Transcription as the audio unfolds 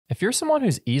If you're someone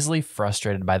who's easily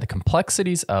frustrated by the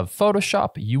complexities of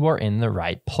Photoshop, you are in the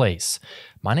right place.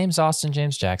 My name's Austin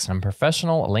James Jackson. I'm a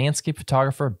professional landscape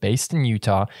photographer based in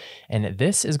Utah, and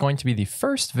this is going to be the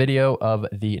first video of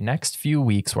the next few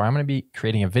weeks where I'm going to be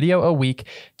creating a video a week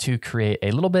to create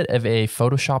a little bit of a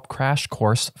Photoshop crash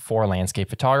course for landscape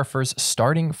photographers,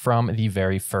 starting from the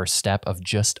very first step of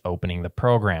just opening the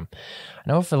program. I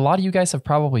know if a lot of you guys have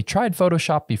probably tried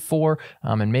Photoshop before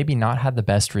and maybe not had the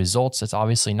best results. It's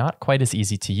obviously not quite as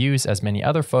easy to use as many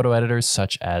other photo editors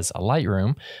such as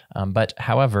Lightroom, but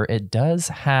however, it does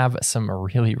have some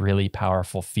really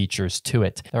powerful features to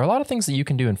it. There are a lot of things that you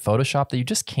can do in Photoshop that you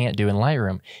just can't do in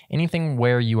Lightroom. Anything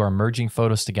where you are merging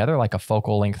photos together like a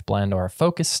focal length blend or a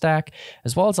focus stack,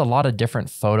 as well as a lot of different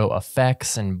photo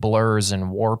effects and blurs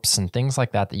and warps and things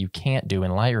like that that you can't do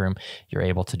in Lightroom, you're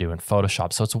able to do in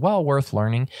Photoshop. So it's well worth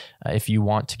learning if you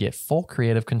want to get full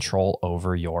creative control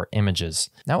over your images.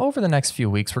 Now, over the next few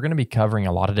weeks, we're going to be covering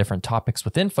a lot of different topics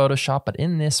within Photoshop, but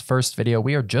in this first video,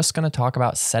 we are just going to talk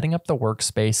about setting up the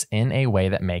workspace in a way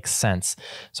that makes sense.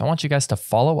 So I want you guys to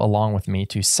follow along with me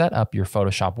to set up your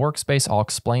Photoshop workspace. I'll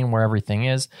explain where everything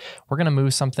is. We're going to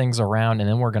move some things around, and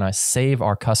then we're going to save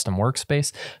our custom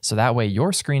workspace. So that way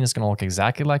your screen is going to look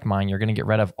exactly like mine. You're going to get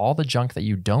rid of all the junk that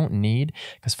you don't need,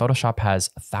 because Photoshop has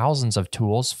thousands of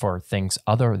tools for things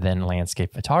other than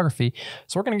landscape photography.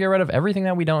 So we're going to get rid of everything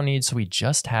that we don't need so we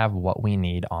just have what we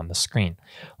need on the screen.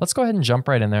 Let's go ahead and jump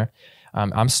right in there.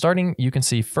 I'm starting, you can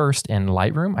see, first in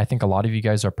Lightroom. I think a lot of you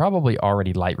guys are probably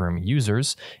already Lightroom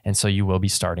users, and so you will be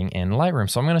starting in Lightroom.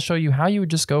 So I'm going to show you how you would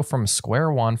just go from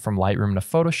square one from Lightroom to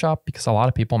Photoshop, because a lot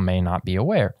of people may not be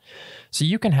aware. So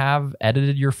you can have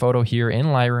edited your photo here in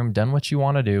Lightroom, done what you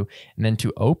want to do, and then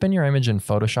to open your image in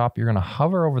Photoshop, you're going to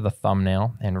hover over the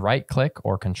thumbnail and right click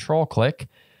or control click.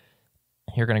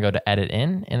 You're going to go to Edit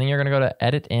In, and then you're going to go to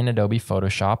Edit in Adobe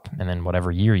Photoshop, and then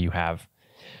whatever year you have.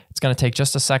 It's going to take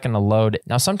just a second to load.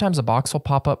 Now, sometimes a box will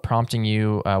pop up prompting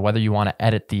you whether you want to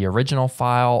edit the original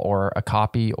file or a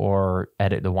copy, or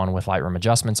edit the one with Lightroom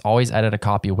adjustments. Always edit a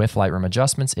copy with Lightroom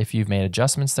adjustments. If you've made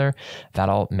adjustments there,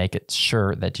 that'll make it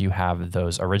sure that you have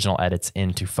those original edits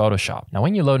into Photoshop. Now,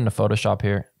 when you load into Photoshop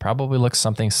here, it probably looks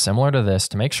something similar to this.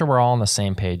 To make sure we're all on the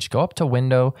same page, go up to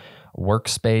Window,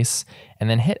 Workspace, and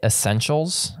then hit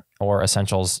Essentials or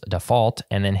Essentials Default,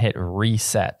 and then hit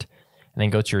Reset. And then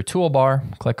go to your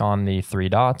toolbar, click on the three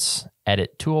dots,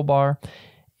 Edit Toolbar,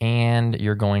 and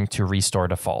you're going to Restore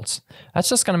Defaults. That's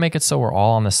just going to make it so we're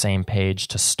all on the same page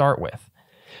to start with.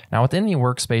 Now, within the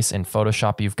workspace in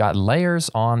Photoshop, you've got layers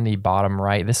on the bottom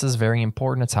right. This is very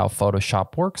important. It's how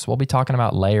Photoshop works. We'll be talking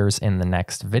about layers in the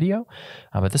next video,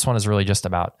 but this one is really just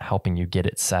about helping you get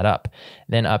it set up.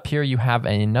 Then up here, you have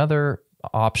another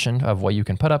option of what you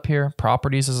can put up here.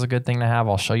 Properties is a good thing to have.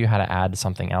 I'll show you how to add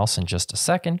something else in just a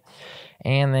second.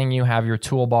 And then you have your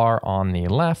toolbar on the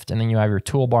left, and then you have your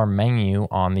toolbar menu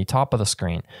on the top of the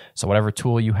screen. So whatever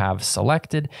tool you have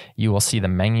selected, you will see the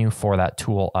menu for that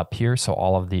tool up here. So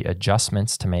all of the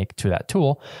adjustments to make to that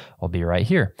tool will be right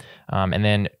here. And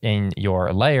then in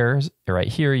your layers, right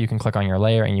here, you can click on your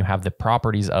layer and you have the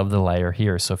properties of the layer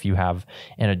here. So if you have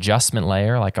an adjustment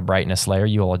layer, like a brightness layer,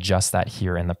 you will adjust that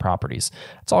here in the properties.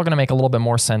 It's all going to make a little bit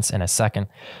more sense in a second,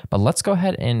 but let's go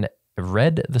ahead and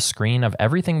rid the screen of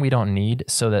everything we don't need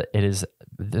so that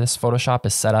this Photoshop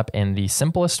is set up in the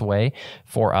simplest way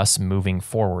for us moving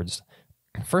forwards.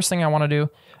 First thing I want to do,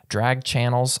 drag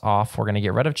channels off. We're going to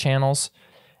get rid of channels,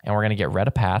 and we're going to get rid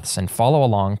of paths, and follow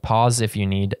along. Pause if you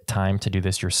need time to do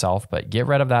this yourself, but get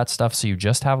rid of that stuff so you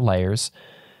just have layers.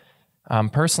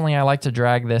 Personally, I like to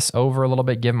drag this over a little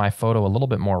bit, give my photo a little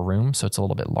bit more room so it's a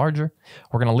little bit larger.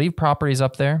 We're going to leave properties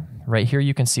up there. Right here,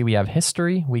 you can see we have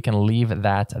history. We can leave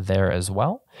that there as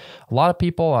well. A lot of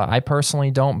people, I personally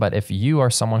don't, but if you are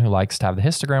someone who likes to have the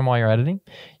histogram while you're editing,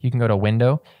 you can go to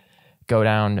Window, go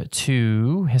down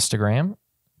to Histogram,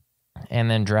 and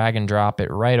then drag and drop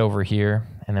it right over here.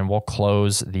 And then we'll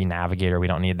close the navigator. We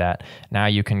don't need that. Now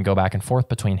you can go back and forth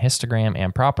between histogram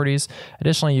and properties.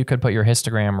 Additionally, you could put your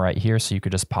histogram right here, so you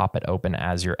could just pop it open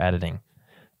as you're editing.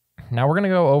 Now we're going to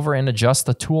go over and adjust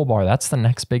the toolbar. That's the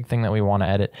next big thing that we want to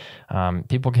edit.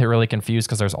 People get really confused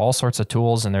because there's all sorts of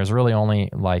tools, and there's really only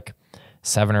like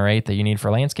 7 or 8 that you need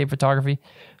for landscape photography.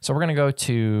 So we're going to go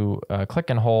to click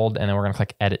and hold, and then we're going to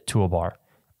click Edit Toolbar.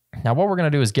 Now what we're going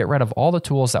to do is get rid of all the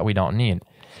tools that we don't need.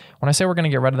 When I say we're going to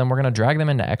get rid of them, we're going to drag them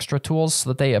into extra tools so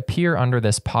that they appear under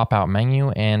this pop-out menu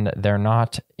and they're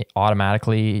not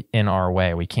automatically in our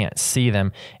way. We can't see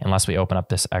them unless we open up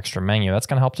this extra menu. That's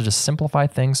going to help to just simplify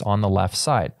things on the left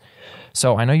side.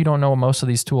 So I know you don't know what most of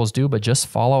these tools do, but just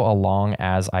follow along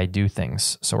as I do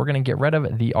things. So we're going to get rid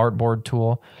of the artboard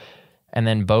tool. And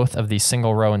then both of the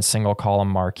single row and single column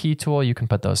marquee tool, you can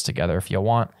put those together if you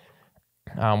want.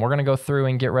 We're going to go through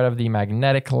and get rid of the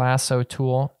magnetic lasso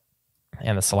tool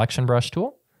and the selection brush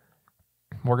tool.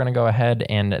 We're going to go ahead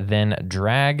and then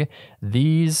drag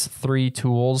these 3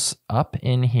 tools up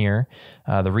in here.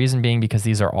 The reason being because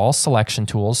these are all selection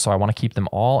tools, so I want to keep them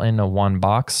all in one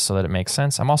box so that it makes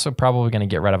sense. I'm also probably going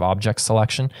to get rid of object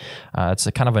selection. It's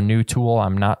a kind of a new tool.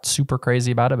 I'm not super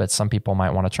crazy about it, but some people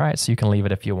might want to try it, so you can leave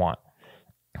it if you want.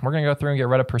 We're going to go through and get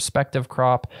rid of perspective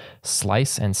crop,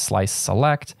 slice and slice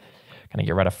select. Going to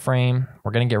get rid of frame.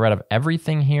 We're going to get rid of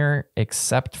everything here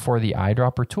except for the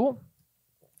eyedropper tool.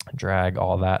 Drag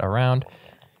all that around.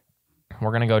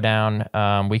 We're going to go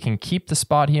down. We can keep the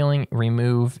spot healing,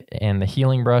 remove, and the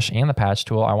healing brush and the patch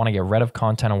tool. I want to get rid of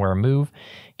content aware move,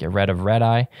 get rid of red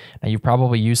eye. Now you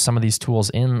probably use some of these tools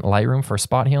in Lightroom for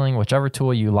spot healing. Whichever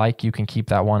tool you like, you can keep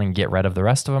that one and get rid of the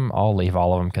rest of them. I'll leave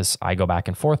all of them because I go back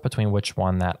and forth between which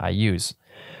one that I use.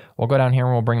 We'll go down here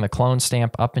and we'll bring the clone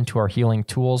stamp up into our healing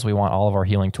tools. We want all of our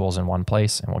healing tools in one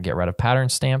place, and we'll get rid of pattern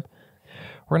stamp.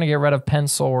 We're going to get rid of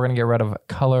pencil. We're going to get rid of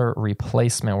color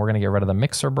replacement. We're going to get rid of the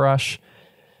mixer brush.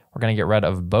 We're going to get rid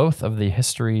of both of the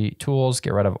history tools,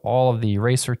 get rid of all of the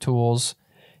eraser tools,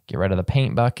 get rid of the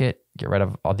paint bucket, get rid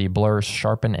of all the blur,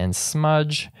 sharpen, and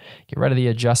smudge, get rid of the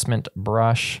adjustment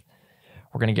brush.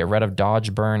 We're going to get rid of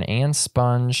dodge, burn, and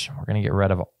sponge. We're going to get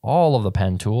rid of all of the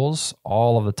pen tools,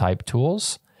 all of the type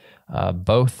tools,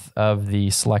 both of the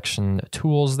selection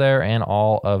tools there, and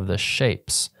all of the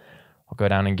shapes. We'll go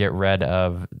down and get rid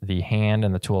of the hand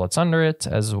and the tool that's under it,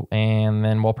 and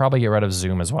then we'll probably get rid of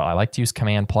zoom as well. I like to use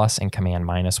Command plus and Command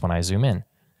minus when I zoom in.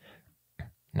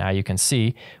 Now you can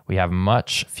see we have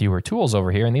much fewer tools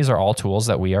over here, and these are all tools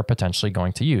that we are potentially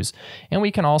going to use. And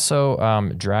we can also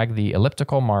drag the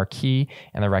elliptical marquee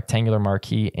and the rectangular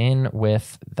marquee in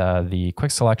with the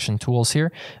quick selection tools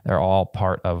here. They're all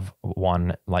part of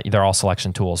one, like they're all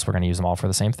selection tools. We're going to use them all for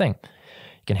the same thing.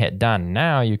 You can hit done.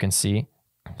 Now you can see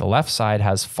the left side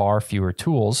has far fewer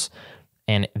tools,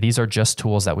 and these are just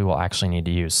tools that we will actually need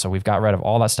to use. So we've got rid of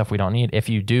all that stuff we don't need. If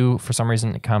you do, for some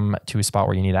reason, come to a spot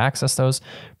where you need to access those,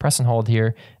 press and hold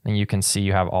here, and you can see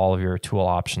you have all of your tool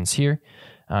options here.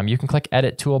 You can click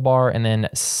Edit Toolbar and then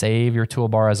save your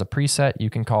toolbar as a preset. You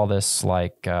can call this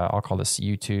like, I'll call this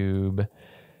YouTube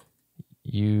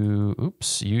video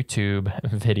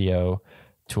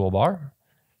toolbar.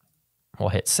 We'll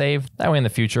hit save. That way in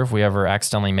the future, if we ever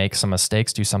accidentally make some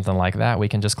mistakes, do something like that, we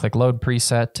can just click load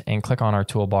preset and click on our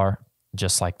toolbar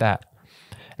just like that.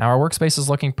 Now our workspace is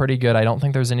looking pretty good. I don't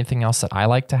think there's anything else that I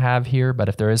like to have here, but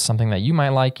if there is something that you might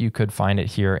like, you could find it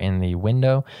here in the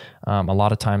window. A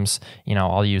lot of times, you know,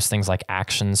 I'll use things like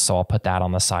actions, so I'll put that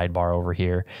on the sidebar over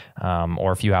here.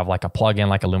 Or if you have like a plugin,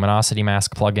 like a luminosity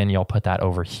mask plugin, you'll put that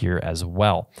over here as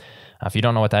well. If you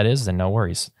don't know what that is, then no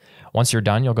worries. Once you're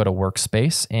done, you'll go to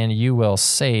Workspace and you will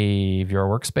save your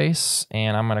workspace.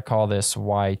 And I'm going to call this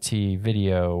YT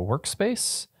Video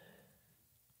Workspace.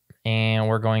 And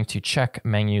we're going to check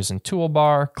menus and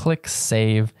toolbar, click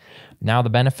save. Now the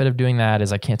benefit of doing that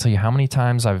is I can't tell you how many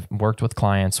times I've worked with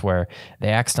clients where they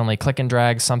accidentally click and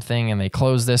drag something and they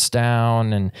close this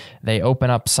down and they open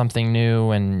up something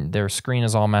new and their screen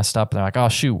is all messed up. They're like, oh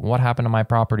shoot, what happened to my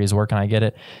properties? Where can I get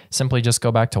it? Simply just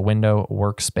go back to Window,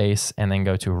 Workspace, and then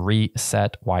go to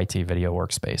Reset YT Video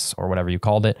Workspace or whatever you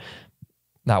called it.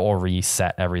 That will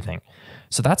reset everything.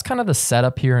 So that's kind of the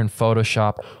setup here in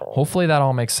Photoshop. Hopefully that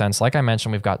all makes sense. Like I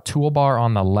mentioned, we've got toolbar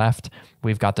on the left.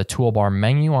 We've got the toolbar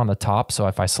menu on the top. So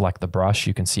if I select the brush,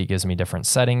 you can see it gives me different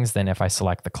settings than if I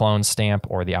select the clone stamp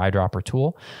or the eyedropper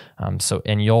tool.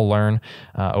 And you'll learn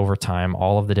over time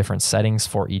all of the different settings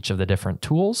for each of the different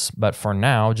tools. But for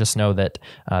now, just know that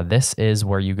this is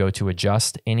where you go to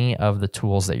adjust any of the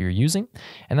tools that you're using.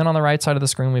 And then on the right side of the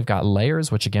screen, we've got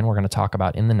layers, which again, we're going to talk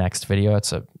about in the next video.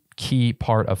 It's a key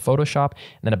part of Photoshop.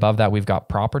 And then above that, we've got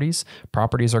properties.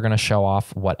 Properties are going to show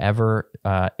off whatever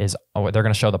they're going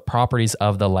to show the properties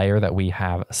of the layer that we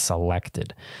have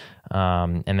selected.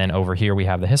 And then over here, we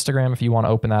have the histogram if you want to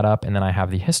open that up. And then I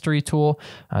have the history tool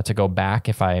to go back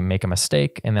if I make a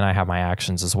mistake. And then I have my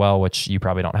actions as well, which you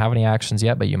probably don't have any actions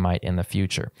yet, but you might in the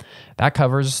future. That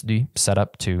covers the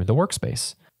setup to the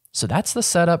workspace. So that's the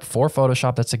setup for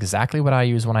Photoshop. That's exactly what I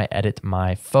use when I edit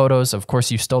my photos. Of course,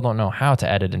 you still don't know how to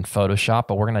edit in Photoshop,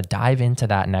 but we're going to dive into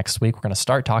that next week. We're going to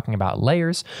start talking about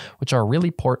layers, which are a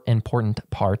really important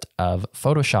part of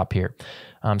Photoshop here.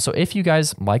 So if you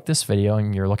guys like this video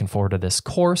and you're looking forward to this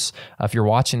course, if you're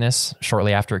watching this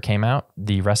shortly after it came out,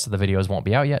 the rest of the videos won't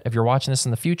be out yet. If you're watching this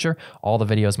in the future, all the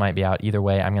videos might be out. Either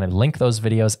way, I'm going to link those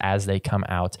videos as they come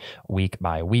out week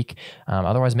by week.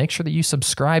 Otherwise, make sure that you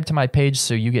subscribe to my page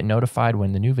so you get notified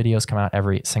when the new videos come out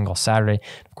every single Saturday.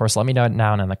 Of course, let me know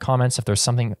down in the comments if there's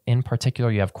something in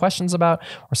particular you have questions about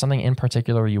or something in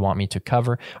particular you want me to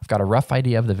cover. I've got a rough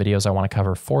idea of the videos I want to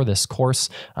cover for this course,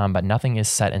 but nothing is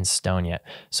set in stone yet.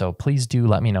 So please do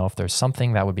let me know if there's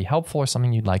something that would be helpful or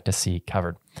something you'd like to see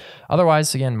covered.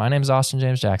 Otherwise, again, my name is Austin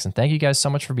James Jackson. Thank you guys so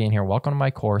much for being here. Welcome to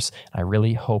my course. I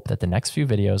really hope that the next few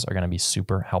videos are going to be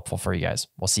super helpful for you guys.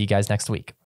 We'll see you guys next week.